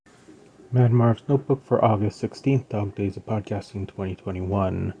Marv's Notebook for August 16th, Dog Days of Podcasting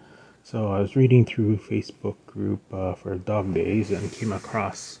 2021. So I was reading through Facebook group for Dog Days and came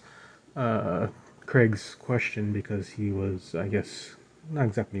across uh, Craig's question because he was, I guess, not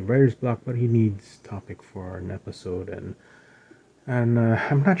exactly writer's block, but he needs topic for an episode, and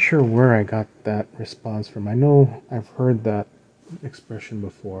I'm not sure where I got that response from. I know I've heard that expression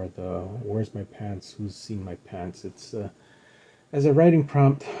before. The "Where's my pants? Who's seen my pants?" It's as a writing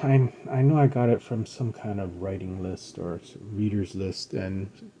prompt, I know I got it from some kind of writing list or readers list, and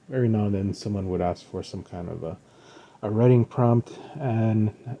every now and then someone would ask for some kind of a writing prompt,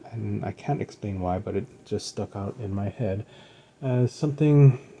 and I can't explain why, but it just stuck out in my head as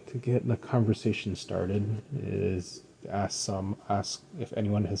something to get the conversation started. Is to ask if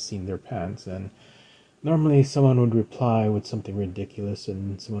anyone has seen their pants, and normally, someone would reply with something ridiculous,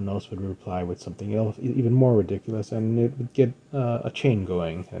 and someone else would reply with something else even more ridiculous, and it would get a chain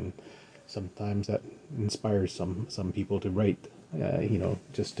going. And sometimes that inspires some people to write,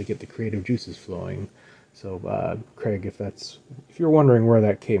 just to get the creative juices flowing. So, Craig, if you're wondering where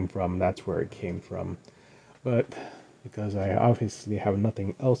that came from, that's where it came from. But because I obviously have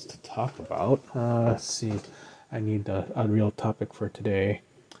nothing else to talk about, let's see, I need a real topic for today.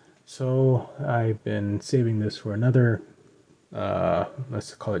 So I've been saving this for another,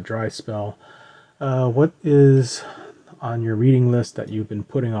 let's call it dry spell. What is on your reading list that you've been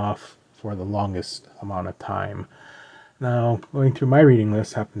putting off for the longest amount of time? Now, going through my reading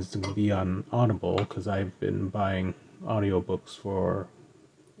list happens to be on Audible because I've been buying audiobooks for,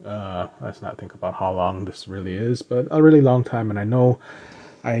 let's not think about how long this really is, but a really long time. And I know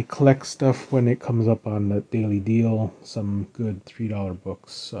I collect stuff when it comes up on the daily deal. Some good $3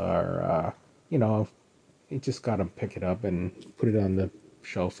 books are, you just gotta pick it up and put it on the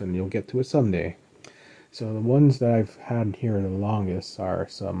shelf, and you'll get to it someday. So the ones that I've had here the longest are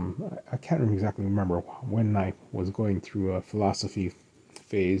some. I can't exactly remember when I was going through a philosophy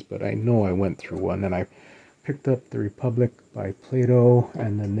phase, but I know I went through one, and I picked up The Republic by Plato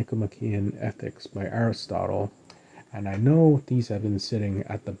and the Nicomachean Ethics by Aristotle. And I know these have been sitting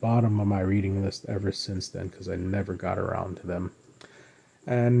at the bottom of my reading list ever since then because I never got around to them.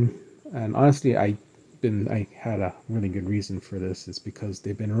 And and honestly, I had a really good reason for this. It's because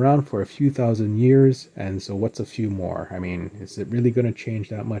they've been around for a few thousand years, and so what's a few more? I mean, is it really going to change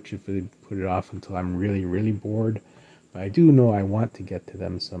that much if we put it off until I'm really, really bored? But I do know I want to get to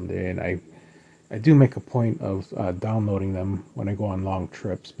them someday, and I do make a point of downloading them when I go on long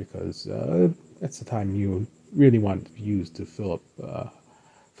trips because that's the time you really want to use to fill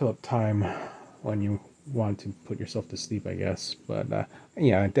up time when you want to put yourself to sleep, I guess. But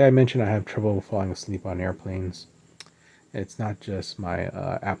yeah, did I mention I have trouble falling asleep on airplanes? It's not just my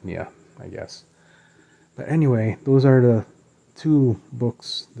apnea, I guess. But anyway, those are the two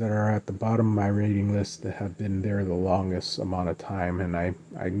books that are at the bottom of my reading list that have been there the longest amount of time, and I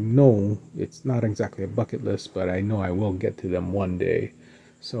know it's not exactly a bucket list, but I know I will get to them one day.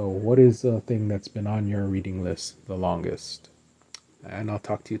 So what is the thing that's been on your reading list the longest? And I'll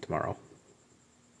talk to you tomorrow.